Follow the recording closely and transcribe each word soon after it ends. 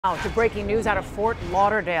Now to breaking news out of Fort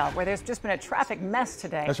Lauderdale, where there's just been a traffic mess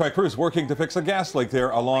today. That's right. Crews working to fix a gas leak there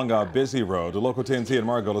along a busy road. Local 10's Ian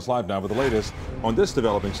Margot is live now with the latest on this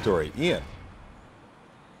developing story. Ian.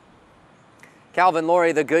 Calvin,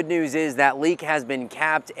 Lori, the good news is that leak has been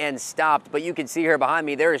capped and stopped, but you can see here behind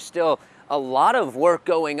me there is still a lot of work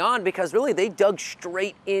going on because really they dug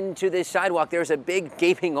straight into this sidewalk. There's a big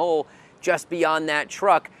gaping hole just beyond that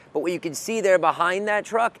truck, but what you can see there behind that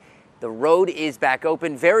truck, the road is back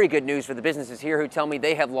open. Very good news for the businesses here who tell me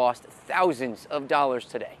they have lost thousands of dollars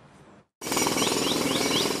today.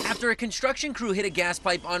 After a construction crew hit a gas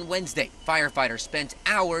pipe on Wednesday, firefighters spent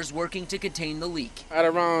hours working to contain the leak. At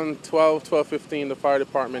around 12:15, the fire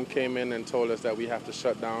department came in and told us that we have to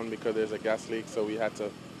shut down because there's a gas leak, so we had to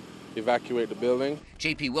evacuate the building.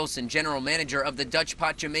 J.P. Wilson, general manager of the Dutch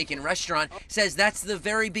Pot Jamaican restaurant, says that's the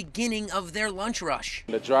very beginning of their lunch rush.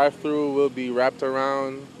 The drive-through will be wrapped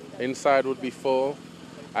around. Inside would be full.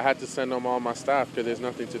 I had to send home all my staff because there's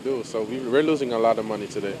nothing to do. So we're losing a lot of money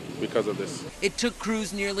today because of this. It took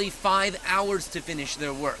crews nearly 5 hours to finish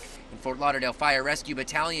their work. And Fort Lauderdale Fire Rescue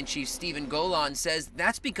Battalion Chief Stephen Golan says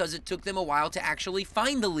that's because it took them a while to actually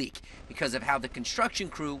find the leak because of how the construction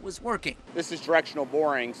crew was working. This is directional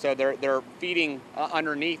boring, so they're feeding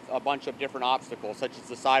underneath a bunch of different obstacles, such as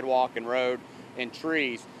the sidewalk and road and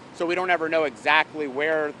trees. So we don't ever know exactly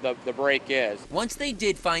where the break is. Once they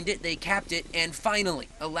did find it, they capped it and finally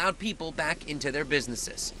allowed people back into their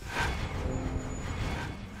businesses.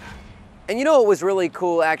 And you know what was really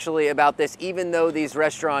cool actually about this? Even though these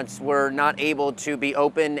restaurants were not able to be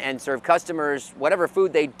open and serve customers, whatever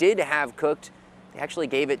food they did have cooked, they actually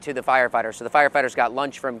gave it to the firefighters. So the firefighters got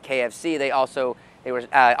lunch from KFC. They were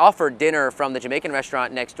offered dinner from the Jamaican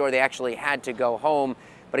restaurant next door. They actually had to go home.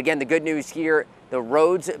 But again, the good news here, the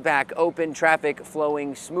road's back open, traffic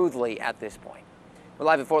flowing smoothly at this point. We're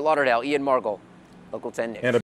live at Fort Lauderdale. Ian Margot, Local 10 News.